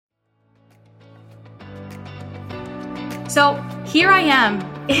So here I am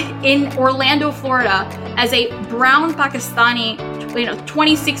in Orlando, Florida, as a brown Pakistani,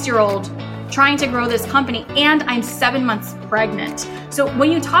 26-year-old trying to grow this company, and I'm 7 months pregnant. So when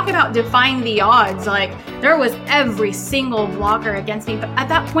you talk about defying the odds, like there was every single blocker against me. But at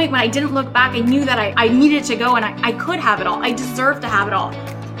that point, when I didn't look back, I knew that I needed to go and I could have it all. I deserved to have it all.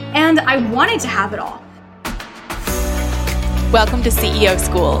 And I wanted to have it all. Welcome to CEO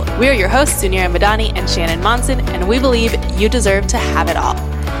School. We're your hosts, Suneera Madani and Shannon Monson, and we believe you deserve to have it all.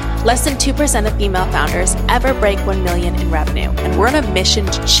 Less than 2% of female founders ever break 1 million in revenue, and we're on a mission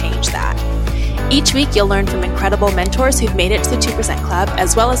to change that. Each week, you'll learn from incredible mentors who've made it to the 2% Club,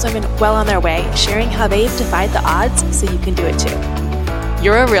 as well as women well on their way, sharing how they've defied the odds so you can do it too.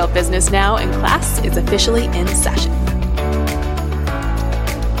 You're a real business now, and class is officially in session.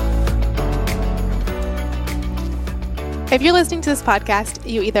 If you're listening to this podcast,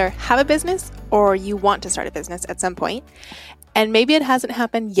 you either have a business or you want to start a business at some point. And maybe it hasn't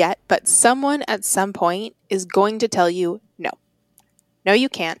happened yet, but someone at some point is going to tell you no. No, you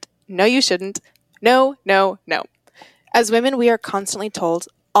can't. No, you shouldn't. No, no, no. As women, we are constantly told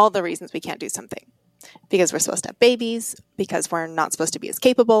all the reasons we can't do something. Because we're supposed to have babies, because we're not supposed to be as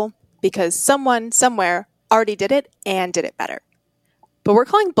capable, because someone somewhere already did it and did it better. But we're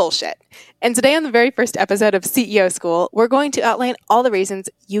calling bullshit. And today on the very first episode of CEO School, we're going to outline all the reasons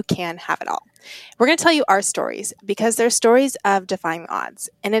you can have it all. We're going to tell you our stories because they're stories of defying the odds.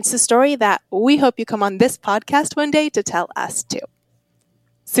 And it's a story that we hope you come on this podcast one day to tell us too.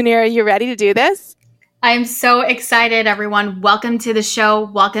 Suneera, you ready to do this? I am so excited, everyone. Welcome to the show.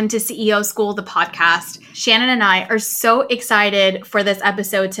 Welcome to CEO School, the podcast. Shannon and I are so excited for this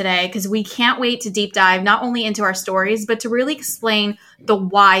episode today because we can't wait to deep dive not only into our stories, but to really explain the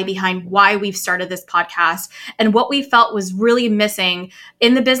why behind why we've started this podcast and what we felt was really missing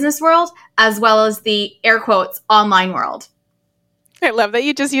in the business world, as well as the air quotes online world. I love that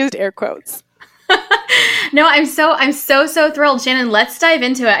you just used air quotes. No, I'm so thrilled. Shannon, let's dive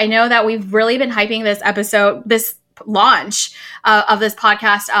into it. I know that we've really been hyping this episode, this launch of this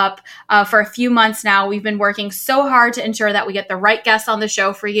podcast up for a few months now. We've been working so hard to ensure that we get the right guests on the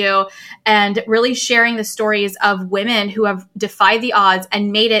show for you and really sharing the stories of women who have defied the odds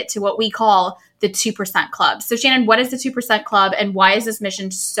and made it to what we call the 2% Club. So Shannon, what is the 2% Club and why is this mission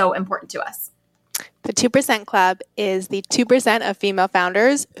so important to us? The 2% Club is the 2% of female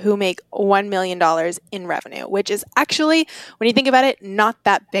founders who make $1 million in revenue, which is actually, when you think about it, not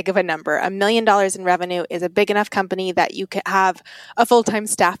that big of a number. $1 million in revenue is a big enough company that you can have a full-time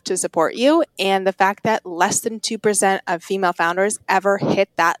staff to support you. And the fact that less than 2% of female founders ever hit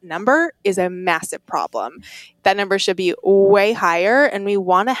that number is a massive problem. That number should be way higher, and we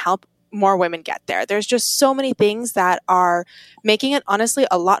want to help more women get there. There's just so many things that are making it honestly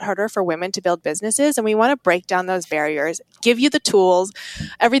a lot harder for women to build businesses. And we want to break down those barriers, give you the tools,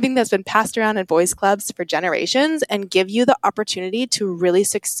 everything that's been passed around in boys clubs for generations, and give you the opportunity to really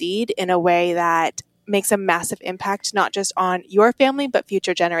succeed in a way that makes a massive impact, not just on your family, but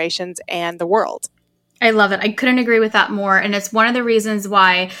future generations and the world. I love it. I couldn't agree with that more. And it's one of the reasons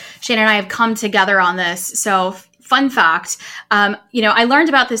why Shannon and I have come together on this. So fun fact, I learned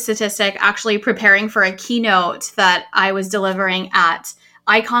about this statistic actually preparing for a keynote that I was delivering at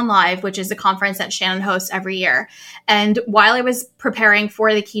Icon Live, which is a conference that Shannon hosts every year. And while I was preparing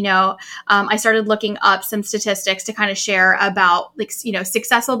for the keynote, I started looking up some statistics to kind of share about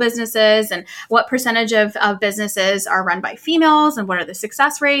successful businesses and what percentage of businesses are run by females and what are the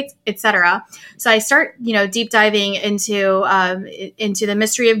success rates, et cetera. So I start, deep diving into the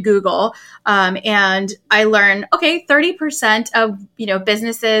mystery of Google. And I learned, 30% of,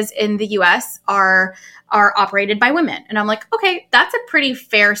 businesses in the US are operated by women. And I'm like, okay, that's a pretty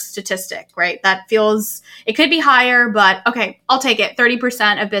fair statistic, right? It could be higher, but okay, I'll take it.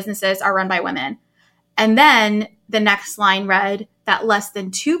 30% of businesses are run by women. And then the next line read that less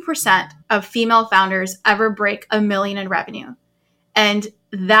than 2% of female founders ever break $1 million in revenue. And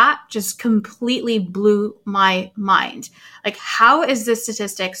that just completely blew my mind. Like, how is this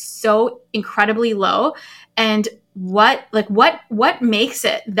statistic so incredibly low? And what makes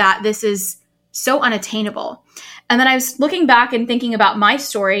it that this is so unattainable? And then I was looking back and thinking about my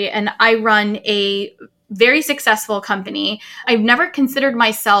story, and I run a very successful company. I've never considered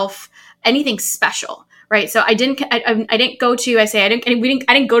myself anything special, right? So I didn't go to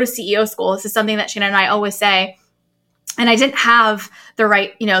CEO school. This is something that Shannon and I always say. And I didn't have the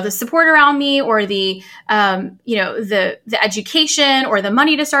right, the support around me or the education or the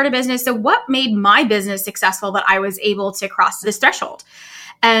money to start a business. So what made my business successful that I was able to cross this threshold?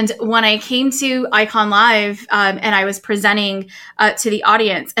 And when I came to Icon Live and I was presenting to the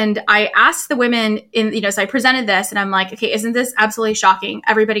audience, and I asked the women so I presented this and I'm like, okay, isn't this absolutely shocking?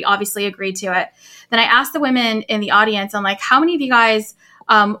 Everybody obviously agreed to it. Then I asked the women in the audience, I'm like, how many of you guys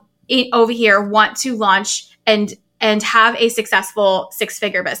over here want to launch and have a successful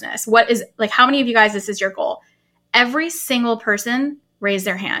 6-figure business? How many of you guys, this is your goal? Every single person raised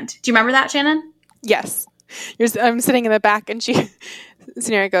their hand. Do you remember that, Shannon? Yes. I'm sitting in the back and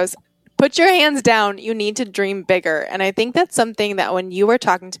Suneera goes, put your hands down. You need to dream bigger. And I think that's something that when you were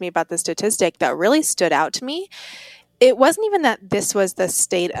talking to me about the statistic that really stood out to me. It wasn't even that this was the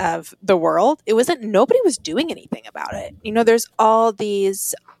state of the world. It wasn't, nobody was doing anything about it. There's all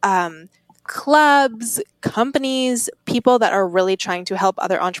these clubs, companies, people that are really trying to help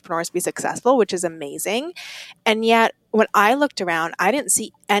other entrepreneurs be successful, which is amazing. And yet, when I looked around, I didn't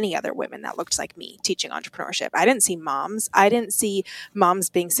see any other women that looked like me teaching entrepreneurship. I didn't see moms. I didn't see moms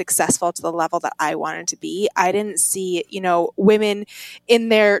being successful to the level that I wanted to be. I didn't see, women in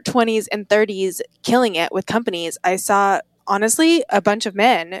their 20s and 30s killing it with companies. I saw, honestly, a bunch of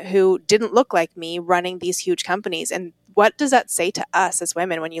men who didn't look like me running these huge companies. And what does that say to us as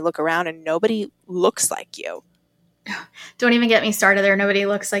women when you look around and nobody looks like you? Don't even get me started there. Nobody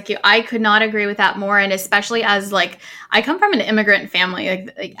looks like you. I could not agree with that more. And especially as I come from an immigrant family,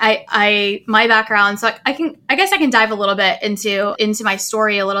 my background. So I guess I can dive a little bit into my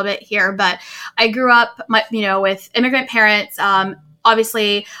story a little bit here, but I grew up, with immigrant parents.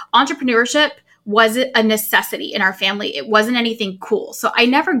 Obviously entrepreneurship wasn't a necessity in our family. It wasn't anything cool. So I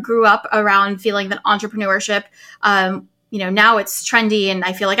never grew up around feeling that entrepreneurship, now it's trendy and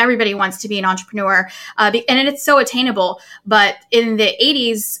I feel like everybody wants to be an entrepreneur and it's so attainable. But in the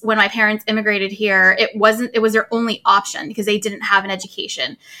 80s, when my parents immigrated here, it was their only option because they didn't have an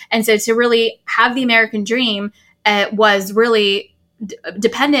education. And so to really have the American dream was really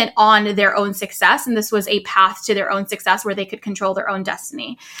dependent on their own success. And this was a path to their own success where they could control their own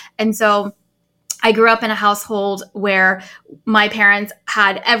destiny. And so I grew up in a household where my parents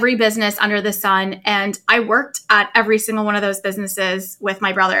had every business under the sun, and I worked at every single one of those businesses with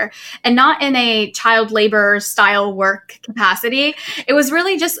my brother, and not in a child labor style work capacity. It was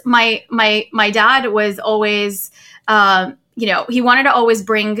really just my dad was always, he wanted to always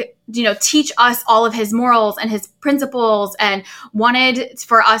teach us all of his morals and his principles and wanted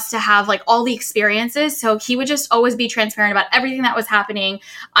for us to have all the experiences. So he would just always be transparent about everything that was happening.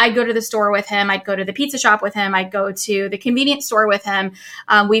 I'd go to the store with him. I'd go to the pizza shop with him. I'd go to the convenience store with him.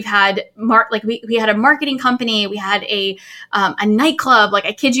 We've had we had a marketing company. We had a nightclub.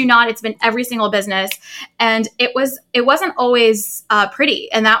 I kid you not, it's been every single business. And it wasn't always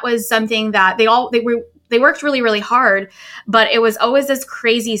pretty. And that was something that they worked really, really hard, but it was always this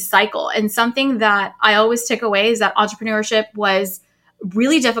crazy cycle. And something that I always took away is that entrepreneurship was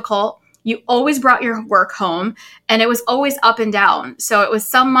really difficult. You always brought your work home and it was always up and down. So it was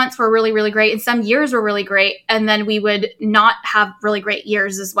some months were really, really great and some years were really great. And then we would not have really great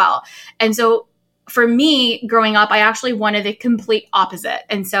years as well. And so for me growing up, I actually wanted the complete opposite.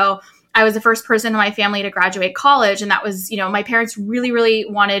 And so I was the first person in my family to graduate college. And that was, my parents really, really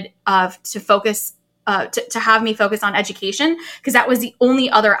wanted to focus to have me focus on education because that was the only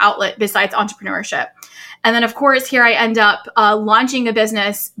other outlet besides entrepreneurship. And then, of course, here I end up launching a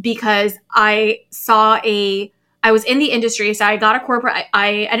business because I was in the industry. So I got a corporate,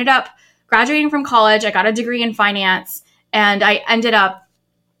 I ended up graduating from college. I got a degree in finance and I ended up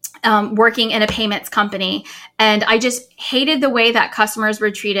working in a payments company. And I just hated the way that customers were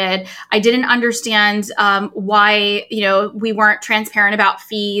treated. I didn't understand why, we weren't transparent about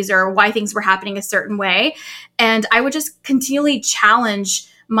fees or why things were happening a certain way. And I would just continually challenge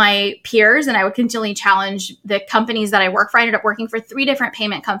my peers and I would continually challenge the companies that I work for. I ended up working for 3 different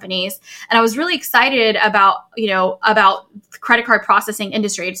payment companies. And I was really excited about the credit card processing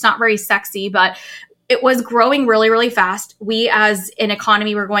industry. It's not very sexy, but it was growing really, really fast. We as an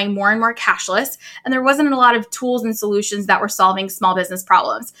economy were going more and more cashless, and there wasn't a lot of tools and solutions that were solving small business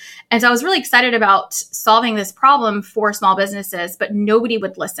problems. And so I was really excited about solving this problem for small businesses, but nobody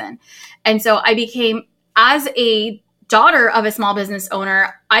would listen. And so I became, as a daughter of a small business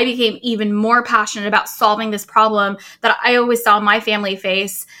owner, I became even more passionate about solving this problem that I always saw my family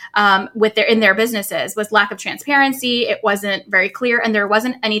face in their businesses, was lack of transparency. It wasn't very clear, and there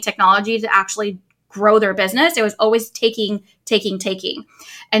wasn't any technology to actually grow their business. It was always taking.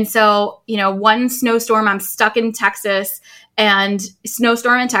 And so, one snowstorm, I'm stuck in Texas, and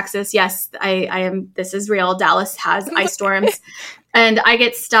snowstorm in Texas. Yes, I am. This is real. Dallas has ice storms and I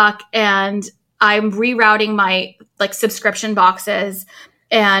get stuck and I'm rerouting my subscription boxes.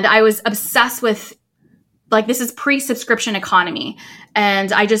 And I was obsessed with like this is pre-subscription economy.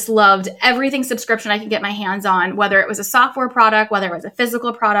 And I just loved everything subscription I could get my hands on, whether it was a software product, whether it was a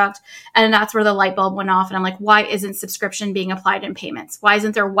physical product. And that's where the light bulb went off. And I'm like, why isn't subscription being applied in payments? Why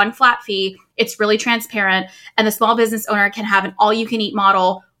isn't there one flat fee? It's really transparent. And the small business owner can have an all-you-can-eat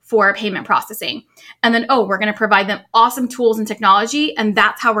model for payment processing. And then, we're going to provide them awesome tools and technology. And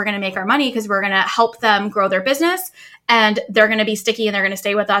that's how we're going to make our money, because we're going to help them grow their business, and they're going to be sticky and they're going to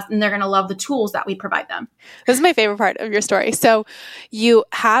stay with us, and they're going to love the tools that we provide them. This is my favorite part of your story. So you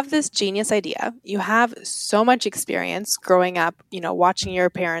have this genius idea. You have so much experience growing up, watching your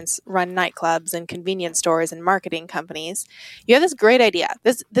parents run nightclubs and convenience stores and marketing companies. You have this great idea.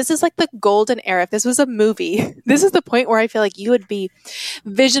 This is like the golden era. If this was a movie, this is the point where I feel like you would be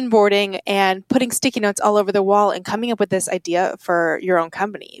vision boarding and putting sticky notes all over the wall and coming up with this idea for your own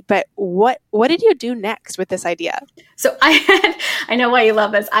company. But what did you do next with this idea? So I know why you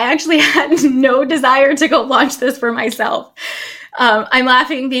love this. I actually had no desire to go launch this for myself. I'm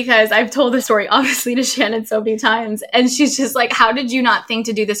laughing because I've told the story obviously to Shannon so many times, and she's just like, how did you not think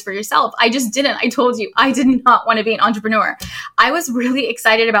to do this for yourself? I just didn't. I told you, I did not want to be an entrepreneur. I was really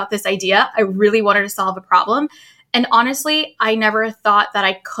excited about this idea. I really wanted to solve a problem. And honestly, I never thought that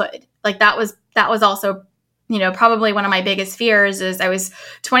I could. Like that was also, probably one of my biggest fears. Is I was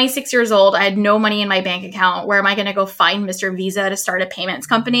 26 years old. I had no money in my bank account. Where am I going to go find Mr. Visa to start a payments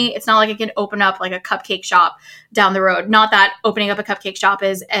company? It's not like I can open up like a cupcake shop down the road. Not that opening up a cupcake shop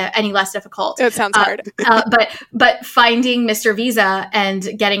is any less difficult. It sounds hard. But finding Mr. Visa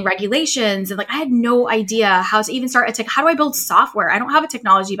and getting regulations, and I had no idea how to even start how do I build software? I don't have a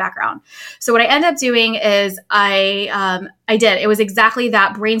technology background. So what I ended up doing is I did. It was exactly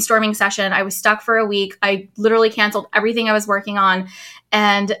that brainstorming session. I was stuck for a week. I literally canceled everything I was working on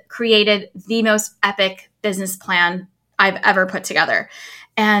and created the most epic business plan I've ever put together.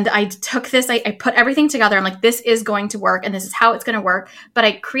 And I took this, I put everything together. I'm like, this is going to work and this is how it's going to work. But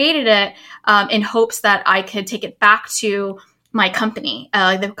I created it in hopes that I could take it back to my company,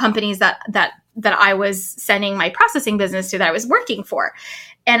 the companies that I was sending my processing business to, that I was working for.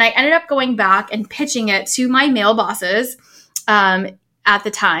 And I ended up going back and pitching it to my male bosses at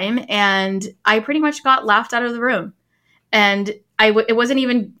the time. And I pretty much got laughed out of the room. And it wasn't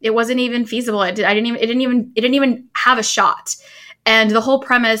even feasible. It didn't even have a shot. And the whole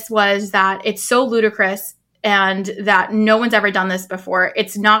premise was that it's so ludicrous and that no one's ever done this before.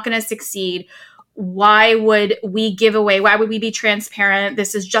 It's not going to succeed. Why would we give away? Why would we be transparent?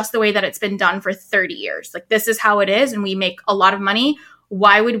 This is just the way that it's been done for 30 years. Like, this is how it is, and we make a lot of money.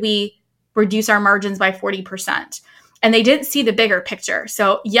 Why would we reduce our margins by 40%? And they didn't see the bigger picture.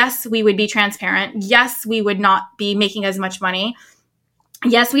 So yes, we would be transparent. Yes, we would not be making as much money.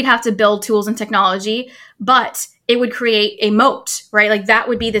 Yes, we'd have to build tools and technology, but it would create a moat, right? Like, that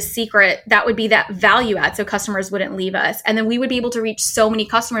would be the secret. That would be that value add, so customers wouldn't leave us. And then we would be able to reach so many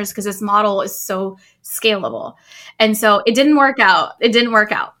customers because this model is so scalable. And so it didn't work out.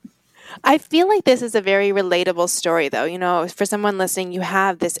 I feel like this is a very relatable story, though. For someone listening, you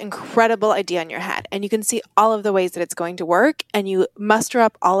have this incredible idea in your head and you can see all of the ways that it's going to work, and you muster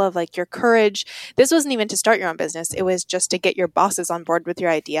up all of your courage. This wasn't even to start your own business. It was just to get your bosses on board with your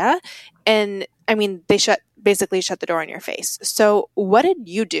idea. And I mean, they basically shut the door in your face. So what did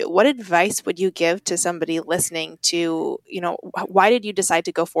you do? What advice would you give to somebody listening to, why did you decide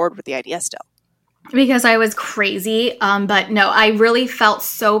to go forward with the idea still? Because I was crazy. But no, I really felt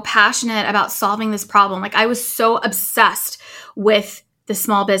so passionate about solving this problem. Like, I was so obsessed with the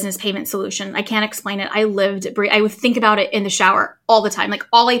small business payment solution. I can't explain it. I would think about it in the shower all the time. Like,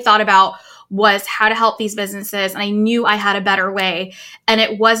 all I thought about was how to help these businesses. And I knew I had a better way. And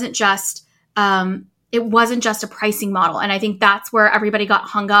it wasn't just a pricing model. And I think that's where everybody got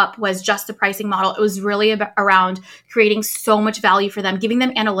hung up, was just the pricing model. It was really around creating so much value for them, giving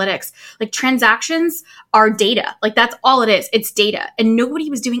them analytics. Like, transactions are data. Like, that's all it is. It's data. And nobody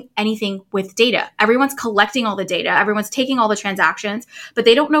was doing anything with data. Everyone's collecting all the data. Everyone's taking all the transactions, but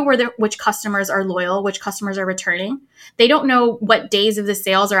they don't know which customers are loyal, which customers are returning. They don't know what days of the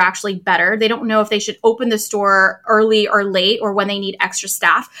sales are actually better. They don't know if they should open the store early or late, or when they need extra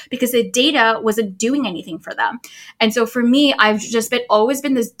staff, because the data wasn't doing anything for them. And so for me, I've just always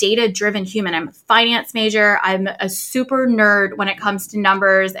been this data-driven human. I'm a finance major. I'm a super nerd when it comes to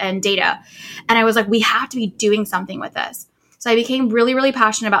numbers and data. And I was like, we have to be doing something with this. So I became really, really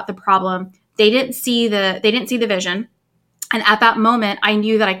passionate about the problem. They didn't see the vision. And at that moment, I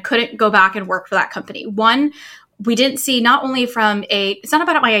knew that I couldn't go back and work for that company. One, we didn't see, not only it's not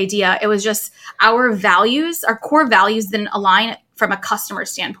about my idea, it was just our values, our core values didn't align from a customer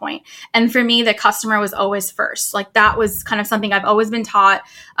standpoint. And for me, the customer was always first. Like that was kind of something I've always been taught,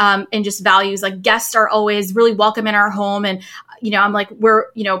 and just values. Like guests are always really welcome in our home. And, I'm like,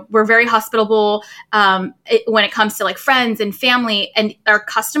 we're very hospitable, when it comes to like friends and family, and our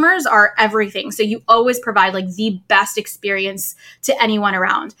customers are everything. So you always provide like the best experience to anyone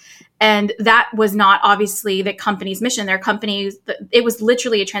around. And that was not obviously the company's mission. Their company, it was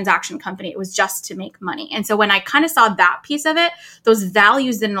literally a transaction company. It was just to make money. And so when I kind of saw that piece of it, those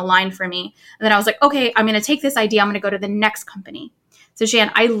values didn't align for me. And then I was like, okay, I'm going to take this idea. I'm going to go to the next company. So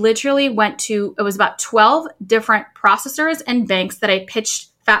Shan, I literally went to, it was about 12 different processors and banks that I pitched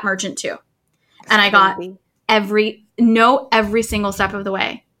Fat Merchant to. And I got every single step of the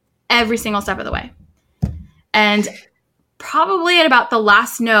way. Every single step of the way. And probably at about the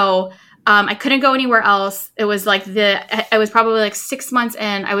last no, I couldn't go anywhere else. It was like I was probably like 6 months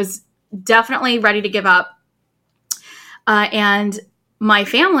in. I was definitely ready to give up. And my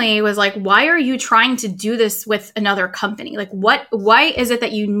family was like, why are you trying to do this with another company? Like why is it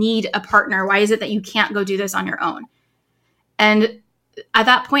that you need a partner? Why is it that you can't go do this on your own? And at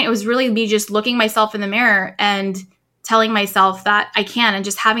that point, it was really me just looking myself in the mirror and telling myself that I can, and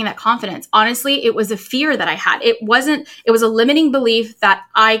just having that confidence. Honestly, it was a fear that I had. It was a limiting belief that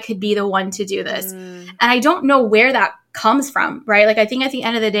I could be the one to do this. And I don't know where that comes from, right? Like, I think at the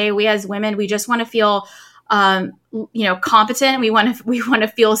end of the day, we as women, we just want to feel, competent. We want to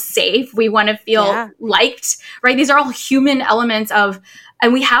feel safe. We want to feel liked, right? These are all human elements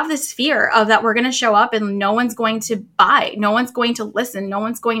and we have this fear of that we're going to show up and no one's going to buy, no one's going to listen, no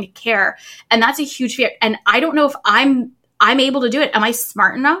one's going to care. And that's a huge fear. And I don't know if I'm able to do it. Am I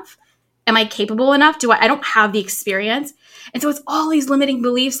smart enough? Am I capable enough? I don't have the experience. And so it's all these limiting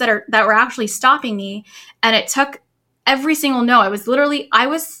beliefs that were actually stopping me. And it took every single no. I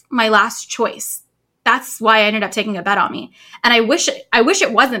was my last choice. That's why I ended up taking a bet on me. And I wish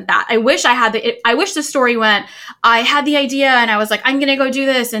it wasn't that. I wish the story went, I had the idea and I was like, I'm going to go do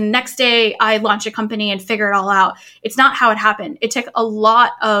this. And next day I launched a company and figure it all out. It's not how it happened. It took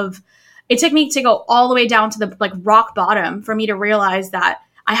me to go all the way down to the like rock bottom for me to realize that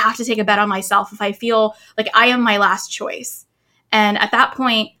I have to take a bet on myself if I feel like I am my last choice. And at that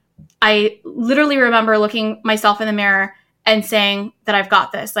point, I literally remember looking myself in the mirror and saying that I've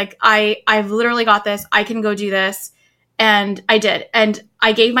got this. Like I've literally got this. I can go do this. And I did. And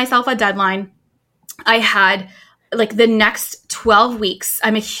I gave myself a deadline. I had like the next 12 weeks.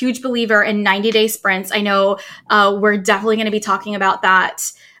 I'm a huge believer in 90-day sprints. I know we're definitely going to be talking about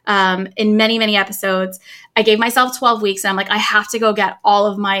that in many, many episodes. I gave myself 12 weeks and I'm like, I have to go get all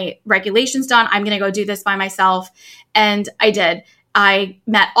of my regulations done. I'm going to go do this by myself. And I did. I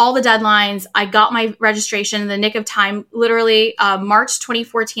met all the deadlines. I got my registration in the nick of time. Literally, March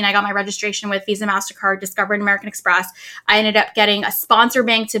 2014, I got my registration with Visa, MasterCard, Discover, and American Express. I ended up getting a sponsor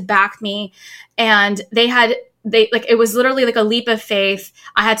bank to back me. And it was literally like a leap of faith.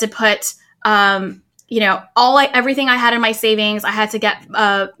 I had to put, everything I had in my savings. I had to get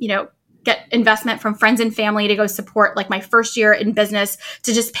investment from friends and family to go support like my first year in business,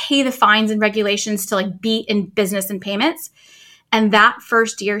 to just pay the fines and regulations to like be in business and payments. And that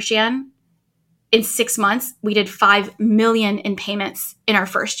first year, Shan, in 6 months, we did $5 million in payments in our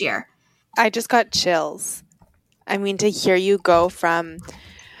first year. I just got chills. I mean, to hear you go from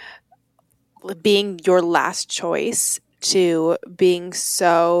being your last choice to being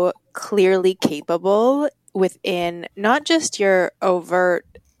so clearly capable within not just your overt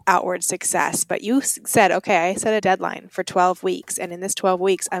outward success, but you said, okay, I set a deadline for 12 weeks. And in this 12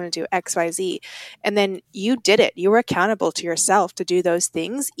 weeks, I'm going to do X, Y, Z. And then you did it. You were accountable to yourself to do those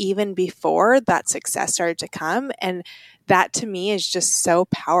things even before that success started to come. And that to me is just so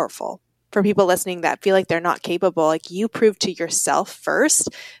powerful for people listening that feel like they're not capable. Like, you proved to yourself first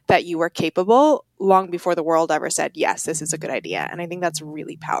that you were capable long before the world ever said, yes, this is a good idea. And I think that's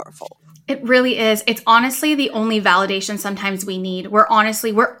really powerful. It really is. It's honestly the only validation sometimes we need. We're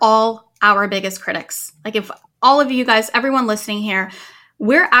all our biggest critics. Like, if all of you guys, everyone listening here,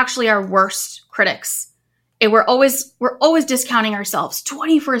 we're actually our worst critics. We're always discounting ourselves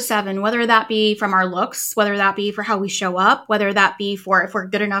 24/7, whether that be from our looks, whether that be for how we show up, whether that be for if we're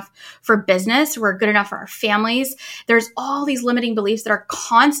good enough for business, we're good enough for our families. There's all these limiting beliefs that are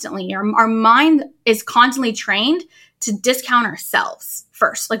constantly, our mind is constantly trained to discount ourselves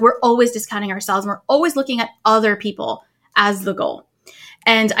first. Like, we're always discounting ourselves. And we're always looking at other people as the goal.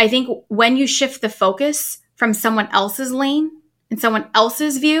 And I think when you shift the focus from someone else's lane and someone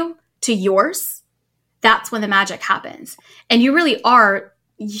else's view to yours, that's when the magic happens. And you really are,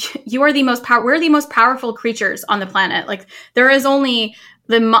 we're the most powerful creatures on the planet. Like, there is only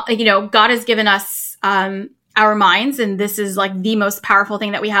God has given us our minds, and this is like the most powerful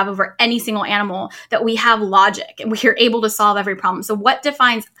thing that we have over any single animal, that we have logic and we are able to solve every problem. So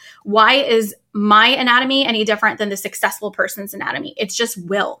why is my anatomy any different than the successful person's anatomy? It's just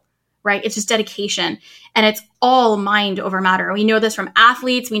will, right? It's just dedication, and it's all mind over matter. We know this from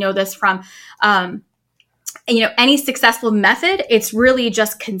athletes. We know this from, any successful method. It's really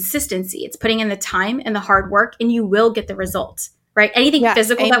just consistency. It's putting in the time and the hard work, and you will get the results. Right? Anything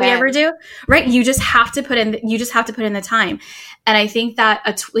physical that we ever do, right? You just have to put in the time. And I think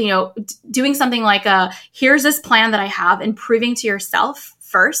that, doing something like here's this plan that I have, and proving to yourself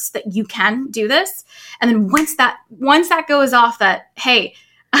first that you can do this. And then once that goes off, that, hey,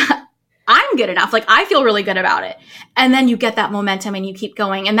 I'm good enough. Like, I feel really good about it. And then you get that momentum and you keep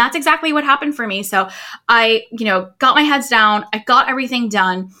going. And that's exactly what happened for me. So I, got my heads down, I got everything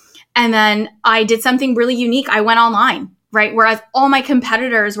done. And then I did something really unique. I went online. Right. Whereas all my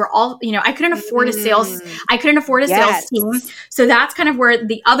competitors were all, I couldn't afford a sales team. So that's kind of where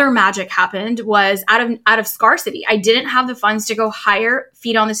the other magic happened, was out of scarcity. I didn't have the funds to go hire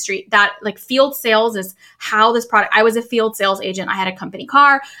feet on the street. That, like, field sales is how this product, I was a field sales agent. I had a company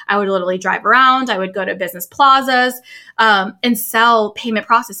car. I would literally drive around. I would go to business plazas, and sell payment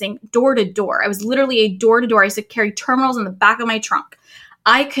processing door to door. I was literally a door to door. I used to carry terminals in the back of my trunk.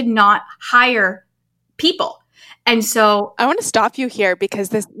 I could not hire people. And so I want to stop you here,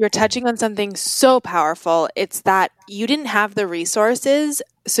 because you're touching on something so powerful. It's that you didn't have the resources,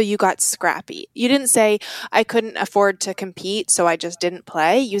 so you got scrappy. You didn't say, I couldn't afford to compete, so I just didn't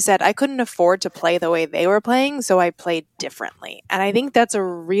play. You said, I couldn't afford to play the way they were playing, so I played differently. And I think that's a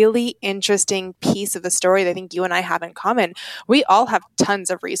really interesting piece of the story that I think you and I have in common. We all have tons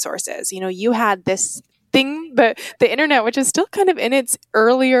of resources. You had this thing, the internet, which is still kind of in its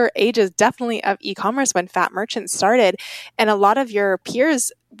earlier ages, definitely, of e-commerce when Fat Merchant started. And a lot of your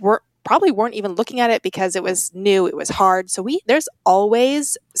peers weren't even looking at it because it was new, it was hard. So there's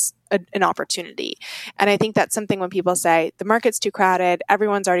always an opportunity. And I think that's something when people say the market's too crowded,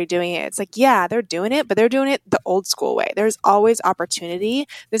 everyone's already doing it. It's like, yeah, they're doing it, but they're doing it the old school way. There's always opportunity.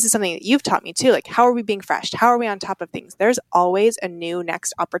 This is something that you've taught me too. Like, how are we being fresh? How are we on top of things? There's always a new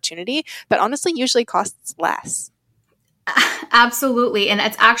next opportunity that honestly usually costs less. Absolutely. And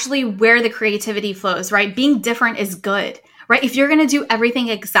it's actually where the creativity flows, right? Being different is good, right? If you're going to do everything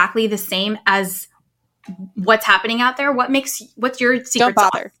exactly the same as what's happening out there, what's your secret Don't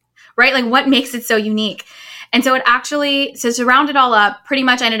bother. sauce? Right? Like, what makes it so unique? And so to round it all up, pretty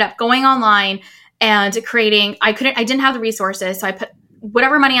much I ended up going online and creating, I didn't have the resources. So I put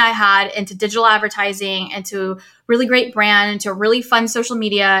whatever money I had into digital advertising, into really great brand, into really fun social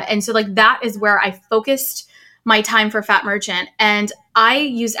media. And so, like, that is where I focused my time for Fat Merchant. And I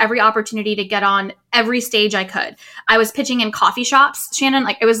used every opportunity to get on every stage I could. I was pitching in coffee shops, Shannon.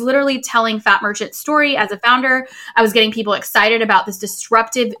 Like, I was literally telling Fat Merchant's story as a founder. I was getting people excited about this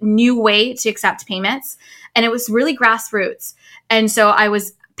disruptive new way to accept payments. And it was really grassroots. And so I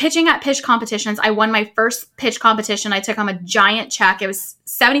was pitching at pitch competitions. I won my first pitch competition. I took home a giant check. It was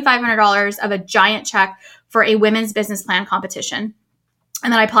 $7,500 of a giant check for a women's business plan competition.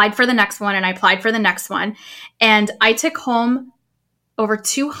 And then I applied for the next one, and I applied for the next one. And I took home over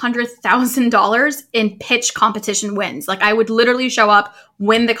 $200,000 in pitch competition wins. Like, I would literally show up,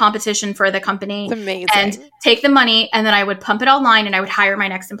 win the competition for the company, and take the money. And then I would pump it online, and I would hire my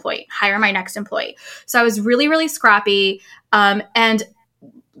next employee. So I was really, really scrappy. And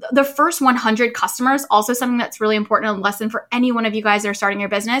the first 100 customers, also something that's really important, a lesson for any one of you guys that are starting your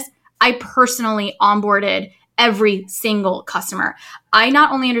business. I personally onboarded every single customer. I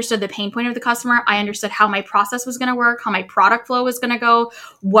not only understood the pain point of the customer, I understood how my process was going to work, how my product flow was going to go,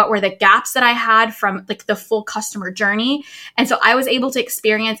 what were the gaps that I had from, like, the full customer journey. And so I was able to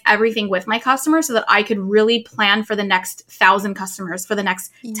experience everything with my customers so that I could really plan for the next 1,000 customers, for the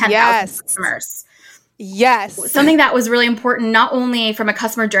next 10,000 customers. Yes. Something that was really important, not only from a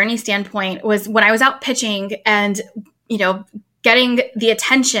customer journey standpoint, was when I was out pitching and, getting the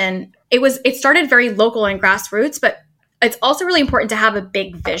attention. It started very local and grassroots, but it's also really important to have a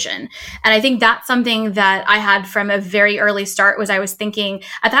big vision. And I think that's something that I had from a very early start. Was I was thinking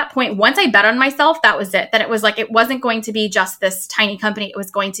at that point, once I bet on myself, that was it. Then it was like, it wasn't going to be just this tiny company. It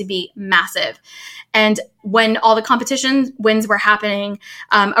was going to be massive. And when all the competition wins were happening,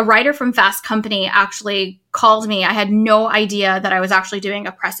 a writer from Fast Company actually called me. I had no idea that I was actually doing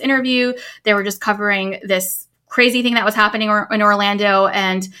a press interview. They were just covering this crazy thing that was happening in Orlando,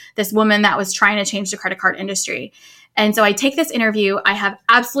 and this woman that was trying to change the credit card industry. And so I take this interview. I have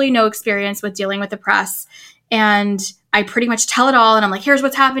absolutely no experience with dealing with the press. And I pretty much tell it all. And I'm like, here's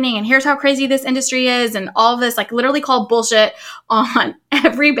what's happening. And here's how crazy this industry is. And all of this, like literally call bullshit on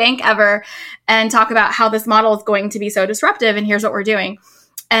every bank ever and talk about how this model is going to be so disruptive. And here's what we're doing.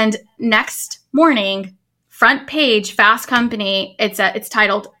 And next morning, front page, Fast Company, it's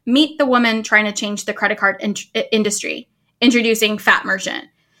titled, Meet the Woman Trying to Change the Credit Card Industry, Introducing Fat Merchant.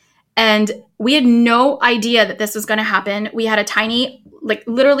 And we had no idea that this was going to happen. We had a tiny, like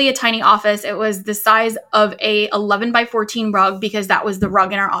literally a tiny office. It was the size of a 11 by 14 rug because that was the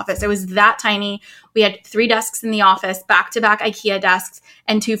rug in our office. It was that tiny. We had 3 desks in the office, back-to-back IKEA desks,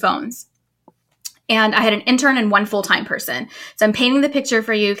 and 2 phones. And I had an intern and 1 full-time person. So I'm painting the picture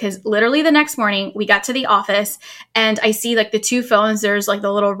for you because literally the next morning we got to the office and I see like the 2 phones. There's like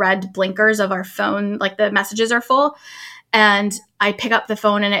the little red blinkers of our phone, like the messages are full. And I pick up the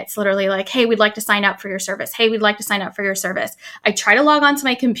phone and it's literally like, hey, we'd like to sign up for your service. Hey, we'd like to sign up for your service. I try to log on to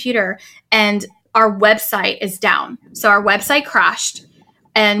my computer and our website is down. So our website crashed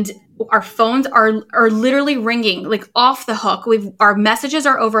and our phones are literally ringing like off the hook. Our messages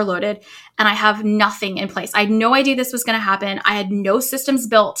are overloaded and I have nothing in place. I had no idea this was going to happen. I had no systems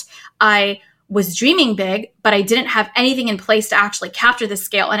built. I was dreaming big, but I didn't have anything in place to actually capture the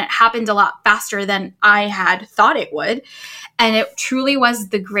scale. And it happened a lot faster than I had thought it would. And it truly was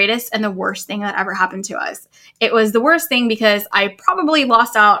the greatest and the worst thing that ever happened to us. It was the worst thing because I probably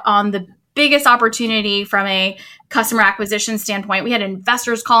lost out on the biggest opportunity from a customer acquisition standpoint. We had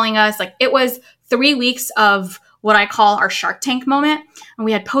investors calling us. Like it was 3 weeks of what I call our Shark Tank moment. And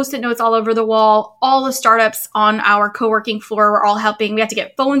we had Post-it notes all over the wall. All the startups on our co-working floor were all helping. We had to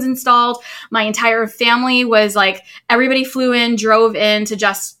get phones installed. My entire family was like, everybody flew in, drove in to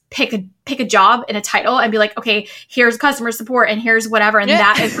just pick a job and a title and be like, okay, here's customer support and here's whatever. And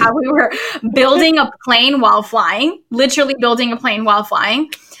that is how we were building a plane while flying, literally building a plane while flying.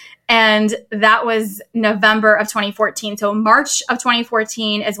 And that was November of 2014. So March of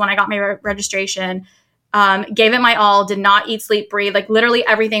 2014 is when I got my registration. Gave it my all, did not eat, sleep, breathe. Like literally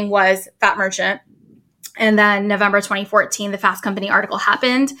everything was Fat Merchant. And then November 2014, the Fast Company article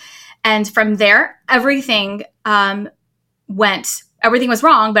happened. And from there, everything was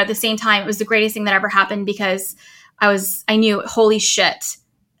wrong. But at the same time, it was the greatest thing that ever happened because I knew, holy shit,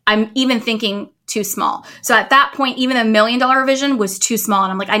 I'm even thinking too small. So at that point, even $1 million vision was too small.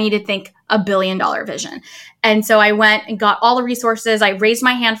 And I'm like, I need to think $1 billion vision. And so I went and got all the resources. I raised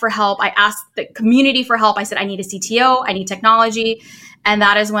my hand for help. I asked the community for help. I said, I need a CTO. I need technology. And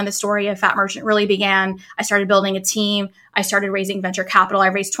that is when the story of Fat Merchant really began. I started building a team. I started raising venture capital. I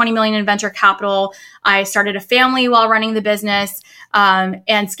raised $20 million in venture capital. I started a family while running the business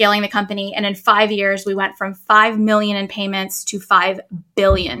and scaling the company. And in 5 years, we went from 5 million in payments to 5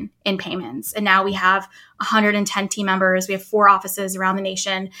 billion in payments. And now we have 110 team members. We have 4 offices around the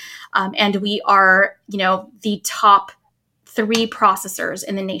nation. And we are, the top 3 processors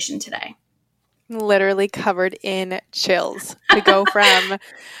in the nation today. Literally covered in chills to go from,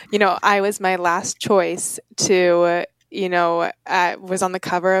 I was my last choice to, was on the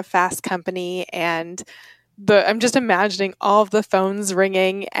cover of Fast Company and I'm just imagining all of the phones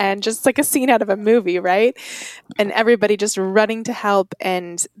ringing and just like a scene out of a movie, right? And everybody just running to help.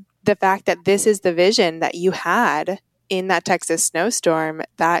 And the fact that this is the vision that you had in that Texas snowstorm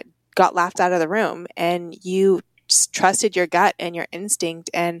that got laughed out of the room and you trusted your gut and your instinct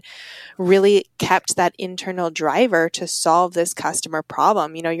and really kept that internal driver to solve this customer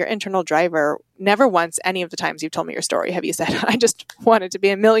problem. Your internal driver, never once any of the times you've told me your story have you said, I just wanted to be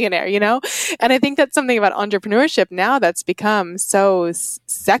a millionaire, And I think that's something about entrepreneurship now that's become so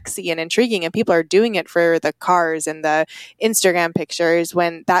sexy and intriguing, and people are doing it for the cars and the Instagram pictures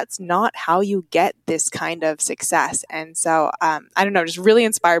when that's not how you get this kind of success. And so, I don't know, just really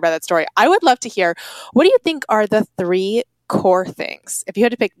inspired by that story. I would love to hear, what do you think are the 3 core things, if you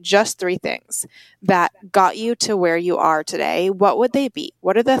had to pick just 3 things that got you to where you are today, what would they be?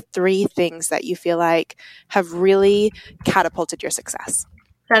 What are the 3 things that you feel like have really catapulted your success?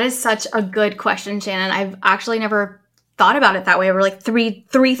 That is such a good question, Shannon. I've actually never thought about it that way. We're like three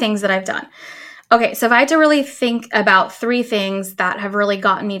things that I've done. Okay, so if I had to really think about 3 things that have really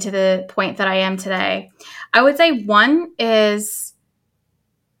gotten me to the point that I am today, I would say 1 is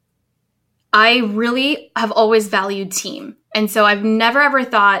I really have always valued team. And so I've never ever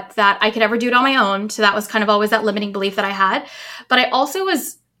thought that I could ever do it on my own. So that was kind of always that limiting belief that I had. But I also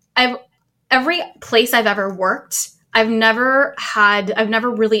every place I've ever worked, I've never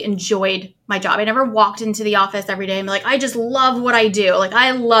really enjoyed my job. I never walked into the office every day and be like, I just love what I do. Like,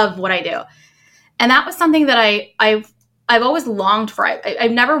 I love what I do. And that was something that I I've always longed for.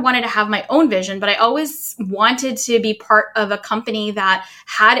 I've never wanted to have my own vision, but I always wanted to be part of a company that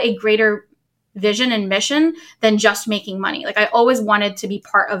had a greater vision and mission than just making money. Like I always wanted to be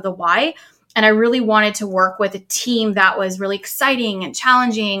part of the why. And I really wanted to work with a team that was really exciting and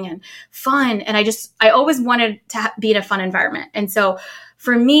challenging and fun. And I always wanted to be in a fun environment. And so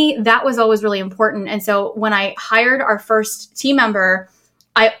for me, that was always really important. And so when I hired our first team member,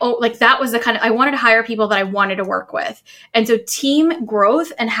 I wanted to hire people that I wanted to work with. And so team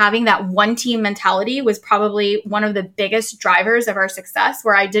growth and having that one team mentality was probably one of the biggest drivers of our success,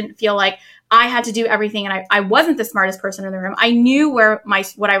 where I didn't feel like I had to do everything and I wasn't the smartest person in the room. I knew what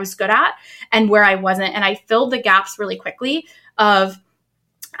I was good at and where I wasn't. And I filled the gaps really quickly of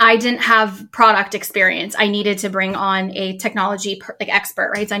I didn't have product experience. I needed to bring on a technology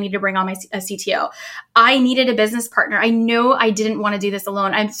expert, right? So I needed to bring on a CTO. I needed a business partner. I know I didn't want to do this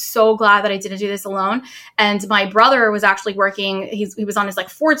alone. I'm so glad that I didn't do this alone. And my brother was actually working. He was on his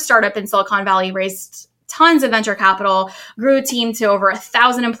fourth startup in Silicon Valley, raised tons of venture capital, grew a team to over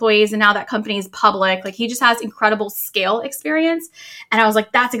 1,000 employees. And now that company is public. He just has incredible scale experience. And I was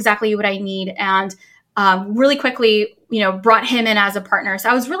like, that's exactly what I need. And really quickly, brought him in as a partner. So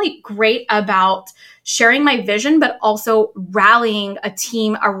I was really great about sharing my vision, but also rallying a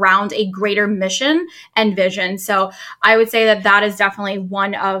team around a greater mission and vision. So I would say that is definitely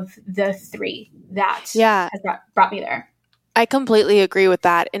one of the three that has brought me there. I completely agree with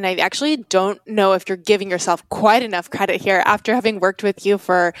that. And I actually don't know if you're giving yourself quite enough credit here. After having worked with you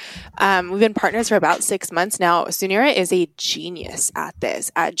we've been partners for about 6 months now. Suneera is a genius at this,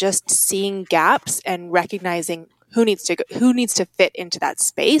 at just seeing gaps and recognizing who needs to fit into that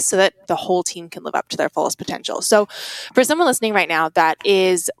space so that the whole team can live up to their fullest potential. So for someone listening right now that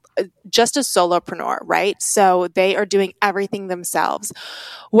is just a solopreneur, right? So they are doing everything themselves.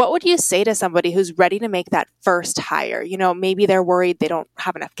 What would you say to somebody who's ready to make that first hire? Maybe they're worried they don't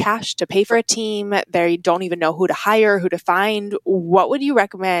have enough cash to pay for a team. They don't even know who to hire, who to find. What would you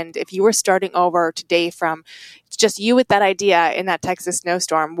recommend if you were starting over today from just you with that idea in that Texas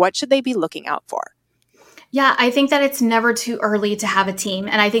snowstorm? What should they be looking out for? Yeah, I think that it's never too early to have a team.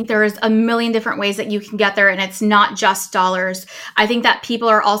 And I think there's a million different ways that you can get there. And it's not just dollars. I think that people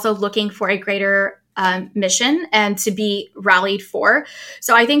are also looking for a greater mission and to be rallied for.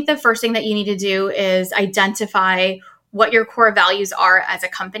 So I think the first thing that you need to do is identify what your core values are as a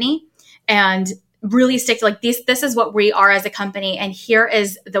company and really stick to this is what we are as a company. And here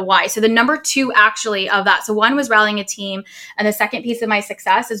is the why. So the number 2 actually of that. So one was rallying a team. And the second piece of my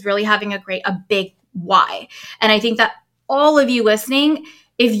success is really having a big why. And I think that all of you listening,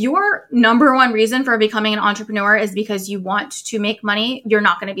 if your number one reason for becoming an entrepreneur is because you want to make money, you're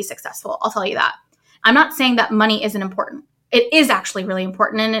not going to be successful. I'll tell you that. I'm not saying that money isn't important. It is actually really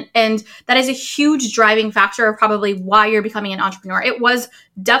important. And that is a huge driving factor of probably why you're becoming an entrepreneur. It was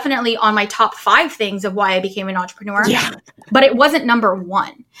definitely on my top 5 things of why I became an entrepreneur, but it wasn't number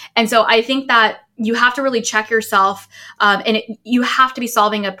 1. And so I think that you have to really check yourself you have to be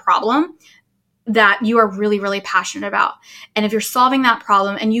solving a problem that you are really, really passionate about. And if you're solving that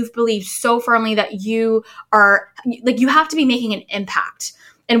problem and you believe so firmly that you are you have to be making an impact,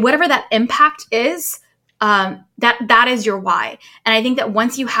 and whatever that impact is, that is your why. And I think that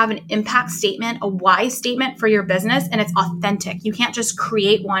once you have an impact statement, a why statement for your business, and it's authentic, you can't just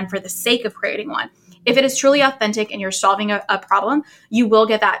create one for the sake of creating one. If it is truly authentic and you're solving a problem, you will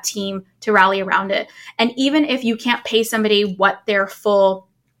get that team to rally around it. And even if you can't pay somebody what their full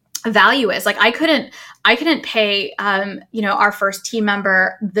value is, I couldn't pay our first team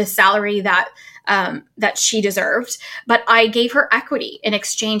member the salary that she deserved, but I gave her equity in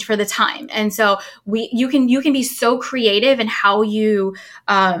exchange for the time. And so you can be so creative in how you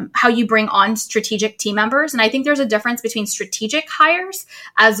bring on strategic team members. And I think there's a difference between strategic hires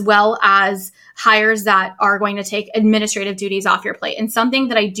as well as hires that are going to take administrative duties off your plate. And something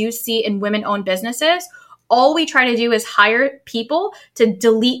that I do see in women-owned businesses, all we try to do is hire people to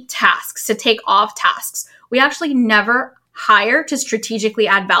delete tasks, to take off tasks. We actually never hire to strategically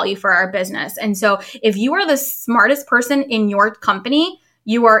add value for our business. And so if you are the smartest person in your company,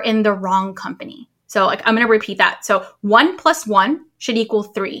 you are in the wrong company. So I'm going to repeat that. So 1 + 1 should equal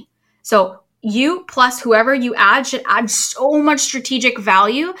 3. So you plus whoever you add should add so much strategic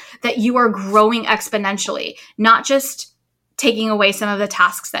value that you are growing exponentially, not just taking away some of the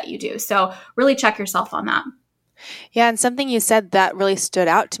tasks that you do. So really check yourself on that. Yeah. And something you said that really stood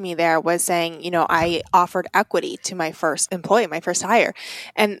out to me there was saying, I offered equity to my first employee, my first hire.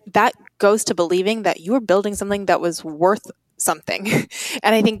 And that goes to believing that you were building something that was worth something.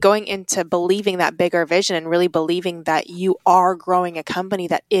 And I think going into believing that bigger vision and really believing that you are growing a company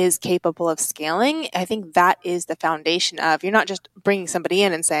that is capable of scaling, I think that is the foundation of, you're not just bringing somebody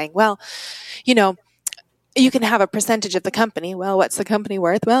in and saying, well, you know, you can have a percentage of the company. Well, what's the company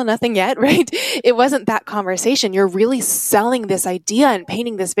worth? Well, nothing yet, right? It wasn't that conversation. You're really selling this idea and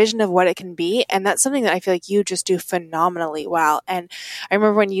painting this vision of what it can be. And that's something that I feel like you just do phenomenally well. And I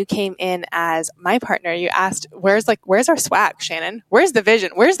remember when you came in as my partner, you asked, where's our swag, Shannon? Where's the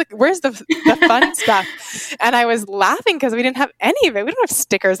vision? Where's the fun stuff? And I was laughing because we didn't have any of it. We don't have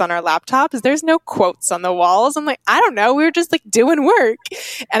stickers on our laptops. There's no quotes on the walls. I'm like, I don't know. We were just like doing work.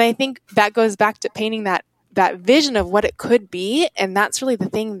 And I think that goes back to painting that vision of what it could be. And that's really the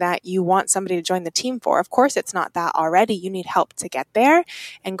thing that you want somebody to join the team for. Of course, it's not that already. You need help to get there.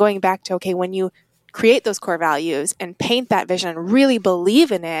 And going back to, okay, when you create those core values and paint that vision and really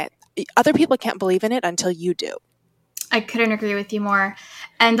believe in it, other people can't believe in it until you do. I couldn't agree with you more.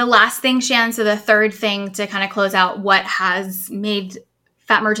 And the last thing, Shan, so the third thing to kind of close out what has made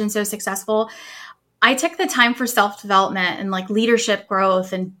Fat Merchant so successful, I took the time for self-development and like leadership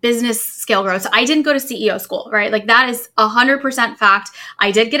growth and business scale growth. So I didn't go to CEO school, right? Like that is 100% fact. I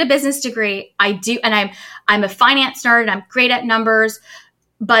did get a business degree. I do. And I'm a finance nerd and I'm great at numbers.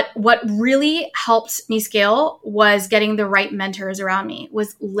 But what really helped me scale was getting the right mentors around me,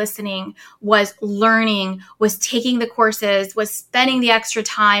 was listening, was learning, was taking the courses, was spending the extra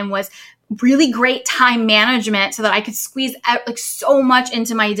time, was really great time management so that I could squeeze like so much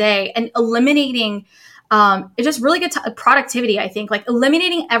into my day and eliminating it's just really good productivity, I think, like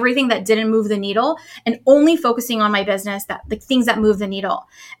eliminating everything that didn't move the needle and only focusing on my business, that the things that move the needle,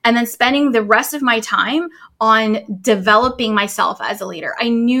 and then spending the rest of my time on developing myself as a leader. I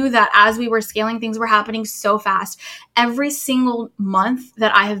knew that as we were scaling, things were happening so fast. Every single month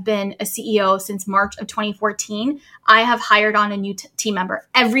that I have been a CEO since March of 2014, I have hired on a new team member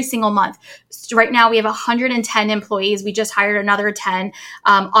every single month. So right now we have 110 employees. We just hired another 10.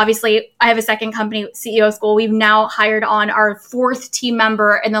 Obviously, I have a second company, CEO School. We've now hired on our fourth team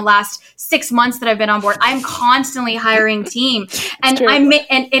member in the last 6 months that I've been on board. I'm constantly hiring team, and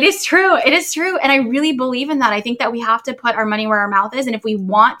and it is true. It is true, and I really believe in that. I think that we have to put our money where our mouth is, and if we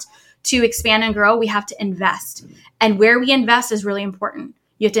want to expand and grow, we have to invest. And where we invest is really important.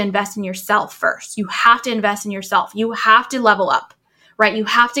 You have to invest in yourself first. You have to invest in yourself. You have to level up, right? You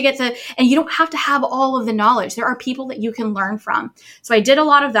have to get to, and you don't have to have all of the knowledge. There are people that you can learn from. So I did a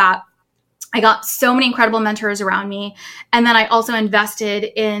lot of that. I got so many incredible mentors around me. And then I also invested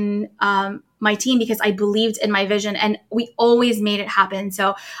in my team because I believed in my vision, and we always made it happen.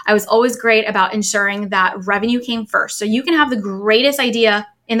 So I was always great about ensuring that revenue came first. So you can have the greatest idea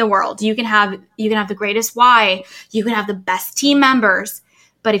in the world. You can have the greatest why. You can have the best team members.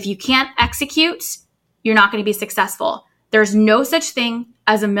 But if you can't execute, you're not going to be successful. There's no such thing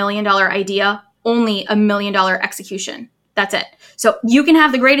as $1 million idea, only $1 million execution. That's it. So you can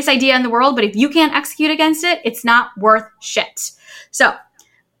have the greatest idea in the world, but if you can't execute against it, it's not worth shit. So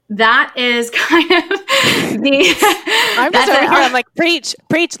that is kind of the... I'm just over here. I'm like, preach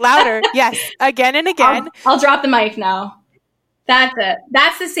louder. Yes, again and again. I'll drop the mic now. That's it.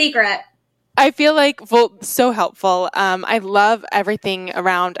 That's the secret. I feel like, well, so helpful. I love everything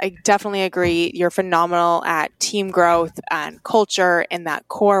around. I definitely agree. You're phenomenal at team growth and culture and that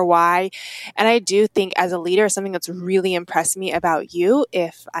core why. And I do think as a leader, something that's really impressed me about you,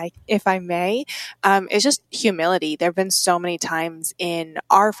 if I may, is just humility. There have been so many times in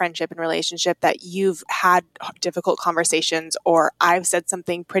our friendship and relationship that you've had difficult conversations, or I've said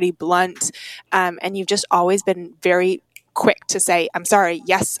something pretty blunt, and you've just always been very quick to say, I'm sorry,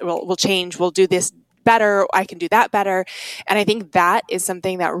 yes, we'll change, we'll do this better, I can do that better. And I think that is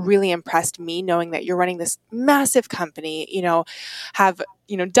something that really impressed me, knowing that you're running this massive company, have,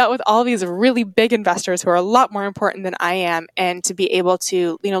 dealt with all these really big investors who are a lot more important than I am, and to be able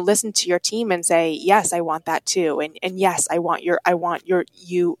to, listen to your team and say, yes, I want that too. And yes, I want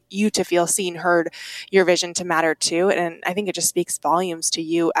you to feel seen, heard, your vision to matter too. And I think it just speaks volumes to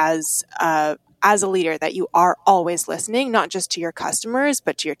you as a leader, that you are always listening, not just to your customers,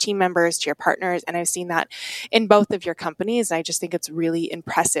 but to your team members, to your partners. And I've seen that in both of your companies. And I just think it's really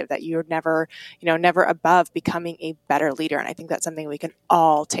impressive that you're never above becoming a better leader. And I think that's something we can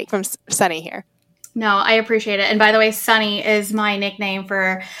all take from Sunny here. No, I appreciate it. And by the way, Sunny is my nickname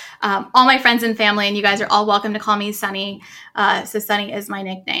for all my friends and family, and you guys are all welcome to call me Sunny. So Sunny is my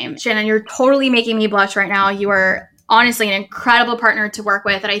nickname. Shannon, you're totally making me blush right now. You are honestly an incredible partner to work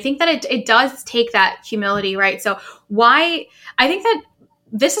with. And I think that it does take that humility, right? So I think that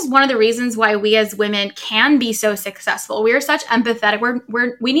this is one of the reasons why we as women can be so successful. We are such empathetic.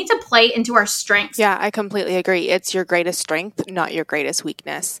 We need to play into our strengths. Yeah, I completely agree. It's your greatest strength, not your greatest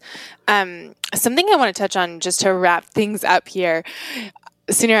weakness. Something I want to touch on just to wrap things up here.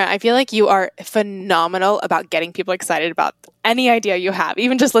 Suneera, I feel like you are phenomenal about getting people excited about any idea you have.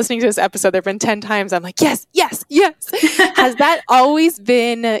 Even just listening to this episode, there have been 10 times I'm like, yes, yes, yes. Has that always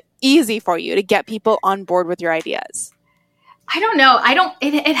been easy for you to get people on board with your ideas? I don't know.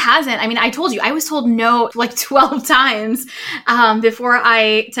 It hasn't. I mean, I told you, I was told no like 12 times before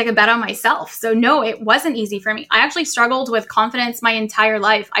I took a bet on myself. So no, it wasn't easy for me. I actually struggled with confidence my entire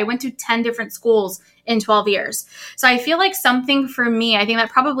life. I went to 10 different schools in 12 years. So I feel like something for me, I think that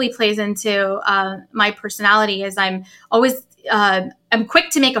probably plays into my personality is I'm always I'm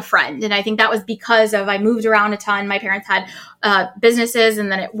quick to make a friend. And I think that was because of I moved around a ton. My parents had businesses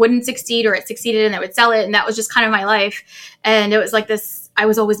and then it wouldn't succeed or it succeeded and they would sell it. And that was just kind of my life. And it was like this, I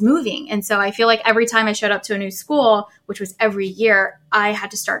was always moving. And so I feel like every time I showed up to a new school, which was every year, I had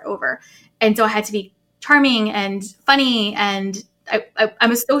to start over. And so I had to be charming and funny and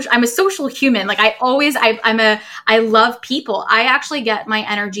I'm a social human. Like I love people. I actually get my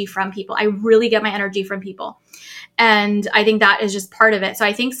energy from people. I really get my energy from people. And I think that is just part of it. So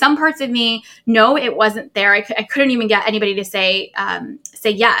I think some parts of me, no, it wasn't there. I couldn't even get anybody to say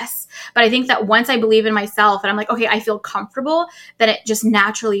yes. But I think that once I believe in myself and I'm like, okay, I feel comfortable, then it just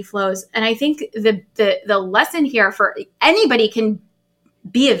naturally flows. And I think the lesson here for anybody can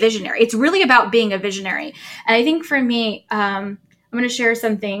be a visionary. It's really about being a visionary. And I think for me, I'm going to share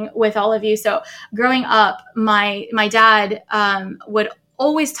something with all of you. So growing up, my dad would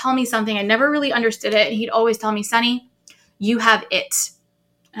always tell me something. I never really understood it. And he'd always tell me, Sunny, you have it.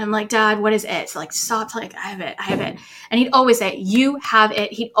 And I'm like, Dad, what is it? So like, stop. Like, I have it. And he'd always say, you have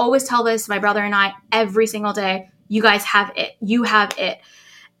it. He'd always tell this to my brother and I every single day. You guys have it. You have it.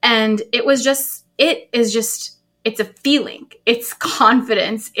 And it's a feeling. It's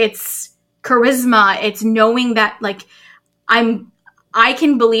confidence. It's charisma. It's knowing that like I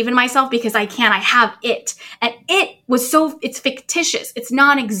can believe in myself because I have it. And it's fictitious. It's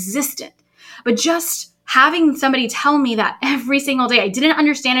non-existent. But just having somebody tell me that every single day, I didn't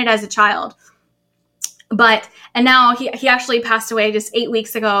understand it as a child. And now he actually passed away just 8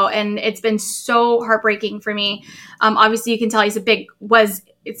 weeks ago. And it's been so heartbreaking for me. Obviously you can tell it's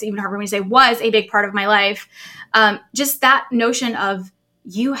even hard for me to say was a big part of my life. Just that notion of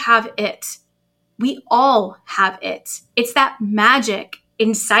you have it. We all have it. It's that magic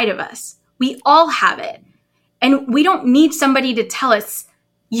inside of us. We all have it. And we don't need somebody to tell us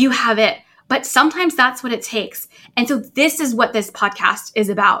you have it. But sometimes that's what it takes. And so this is what this podcast is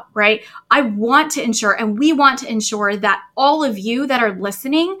about, right? I want to ensure, and we want to ensure that all of you that are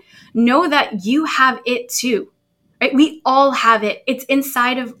listening know that you have it too, right? We all have it. It's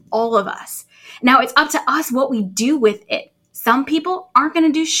inside of all of us. Now it's up to us what we do with it. Some people aren't going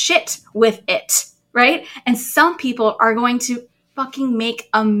to do shit with it, right? And some people are going to fucking make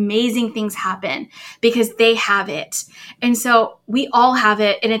amazing things happen because they have it. And so we all have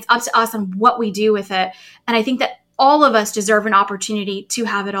it, and it's up to us on what we do with it. And I think that all of us deserve an opportunity to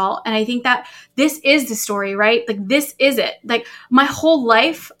have it all. And I think that this is the story, right? Like this is it. Like my whole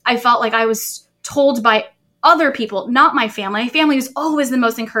life, I felt like I was told by other people, not my family. My family was always the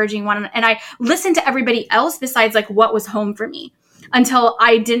most encouraging one. And I listened to everybody else besides like what was home for me until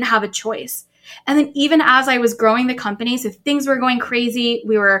I didn't have a choice. And then even as I was growing the company, so things were going crazy.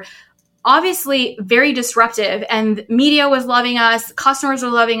 We were obviously very disruptive and media was loving us. Customers were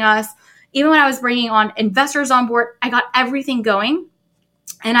loving us. Even when I was bringing on investors on board, I got everything going.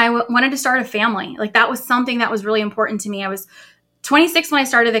 And I wanted to start a family. Like that was something that was really important to me. I was 26 when I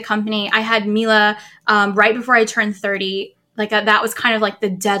started the company. I had Mila right before I turned 30. Like that was kind of like the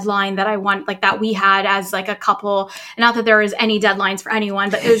deadline that I want, like that we had as like a couple. Not that there was any deadlines for anyone,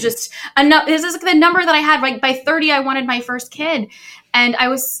 but it was just enough. This is the number that I had. Like by 30, I wanted my first kid, and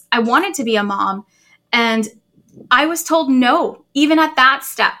I wanted to be a mom, and I was told no, even at that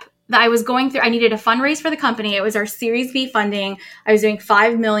step that I was going through. I needed a fundraise for the company. It was our Series B funding. I was doing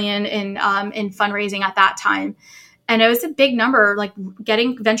 $5 million in fundraising at that time. And it was a big number. Like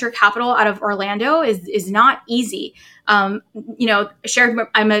getting venture capital out of Orlando is not easy. I'm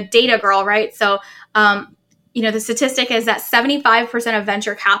a data girl, right? So, the statistic is that 75% of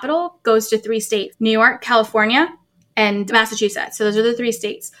venture capital goes to 3 states, New York, California, and Massachusetts. So those are the 3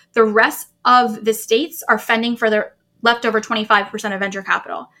 states. The rest of the states are fending for the leftover 25% of venture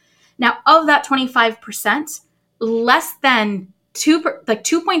capital. Now, of that 25%, less than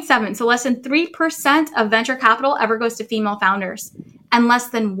 2.7, so less than 3% of venture capital ever goes to female founders, and less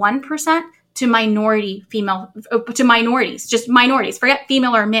than 1% to minorities, just minorities, forget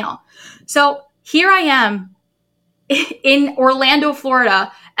female or male. So here I am in Orlando,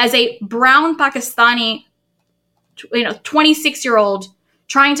 Florida, as a brown Pakistani, 26-year-old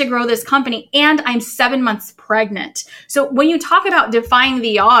trying to grow this company, and I'm 7 months pregnant. So when you talk about defying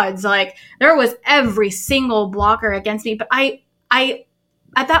the odds, like there was every single blocker against me, but I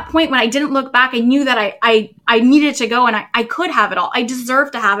at that point when I didn't look back, I knew that I needed to go and I could have it all. I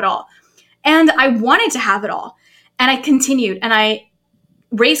deserved to have it all. And I wanted to have it all. And I continued and I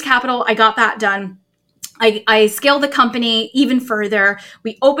raised capital. I got that done. I scaled the company even further.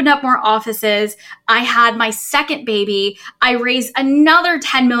 We opened up more offices. I had my second baby. I raised another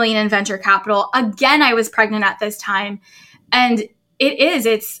 10 million in venture capital. Again, I was pregnant at this time. And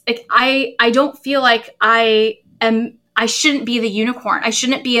it's like, I don't feel like I shouldn't be the unicorn. I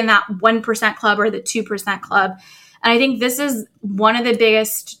shouldn't be in that 1% club or the 2% club. And I think this is one of the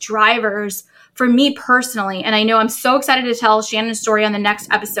biggest drivers for me personally. And I know I'm so excited to tell Shannon's story on the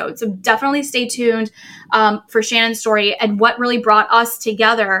next episode. So definitely stay tuned for Shannon's story. And what really brought us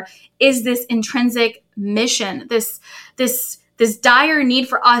together is this intrinsic mission, this dire need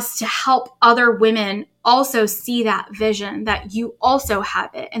for us to help other women also see that vision, that you also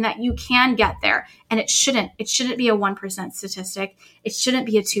have it and that you can get there. And it shouldn't be a 1% statistic. It shouldn't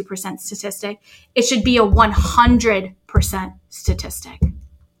be a 2% statistic. It should be a 100% statistic.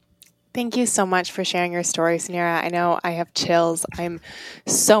 Thank you so much for sharing your story, Suneera. I know I have chills. I'm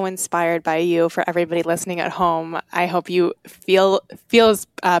so inspired by you. For everybody listening at home, I hope you feel as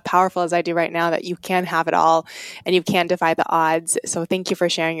powerful as I do right now, that you can have it all and you can defy the odds. So thank you for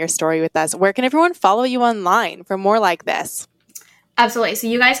sharing your story with us. Where can everyone follow you online for more like this? Absolutely. So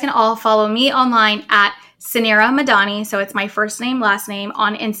you guys can all follow me online at Suneera Madani. So it's my first name, last name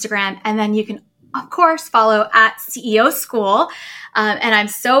on Instagram. And then you can, of course, follow at CEO School. And I'm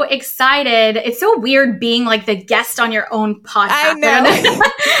so excited. It's so weird being like the guest on your own podcast. I know.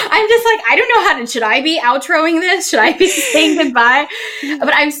 I'm just like, I don't know should I be outroing this? Should I be saying goodbye?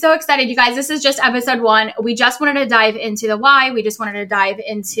 But I'm so excited, you guys. This is just episode 1. We just wanted to dive into the why. We just wanted to dive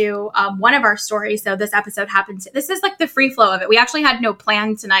into one of our stories. So this episode this is like the free flow of it. We actually had no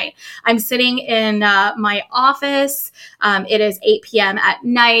plan tonight. I'm sitting in my office. It is 8 p.m. at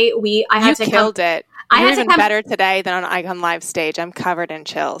night. You killed it. You're even better today than on Icon Live stage. I'm covered in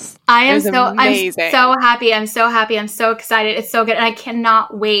chills. I'm so happy. I'm so happy. I'm so excited. It's so good. And I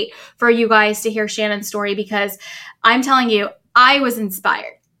cannot wait for you guys to hear Shannon's story, because I'm telling you, I was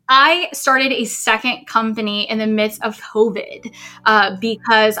inspired. I started a second company in the midst of COVID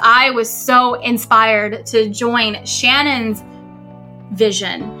because I was so inspired to join Shannon's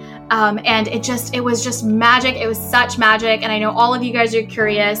vision. And it was just magic. It was such magic. And I know all of you guys are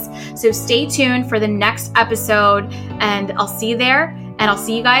curious. So stay tuned for the next episode, and I'll see you there, and I'll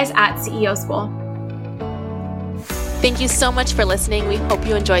see you guys at CEO School. Thank you so much for listening. We hope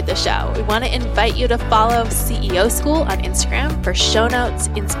you enjoyed the show. We want to invite you to follow CEO School on Instagram for show notes,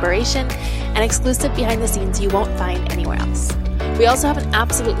 inspiration, and exclusive behind the scenes you won't find anywhere else. We also have an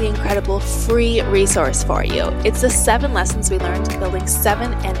absolutely incredible free resource for you. It's the 7 lessons we learned building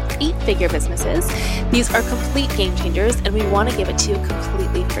 7- and 8-figure businesses. These are complete game changers, and we want to give it to you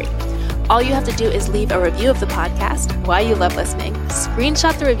completely free. All you have to do is leave a review of the podcast, why you love listening,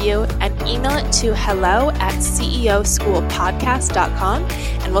 screenshot the review, and email it to hello@ceoschoolpodcast.com,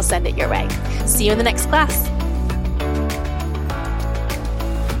 and we'll send it your way. See you in the next class.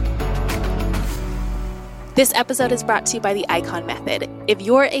 This episode is brought to you by the Icon Method. If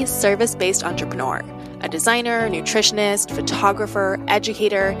you're a service-based entrepreneur, a designer, nutritionist, photographer,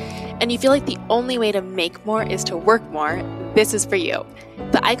 educator, and you feel like the only way to make more is to work more, this is for you.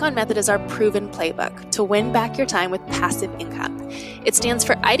 The Icon Method is our proven playbook to win back your time with passive income. It stands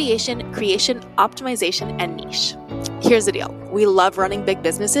for ideation, creation, optimization, and niche. Here's the deal. We love running big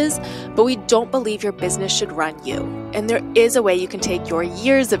businesses, but we don't believe your business should run you. And there is a way you can take your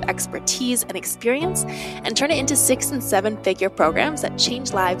years of expertise and experience and turn it into 6- and 7-figure programs that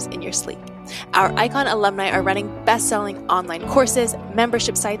change lives in your sleep. Our Icon alumni are running best-selling online courses,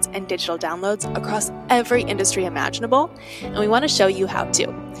 membership sites, and digital downloads across every industry imaginable, and we want to show you how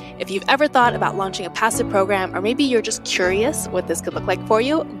to. If you've ever thought about launching a passive program, or maybe you're just curious what this could look like for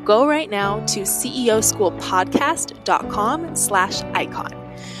you, go right now to ceoschoolpodcast.com/icon.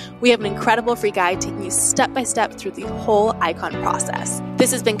 We have an incredible free guide taking you step-by-step through the whole Icon process.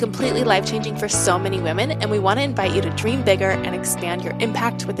 This has been completely life-changing for so many women, and we want to invite you to dream bigger and expand your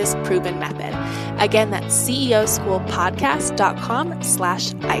impact with this proven method. Again, that's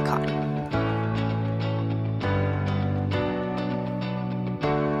ceoschoolpodcast.com/icon.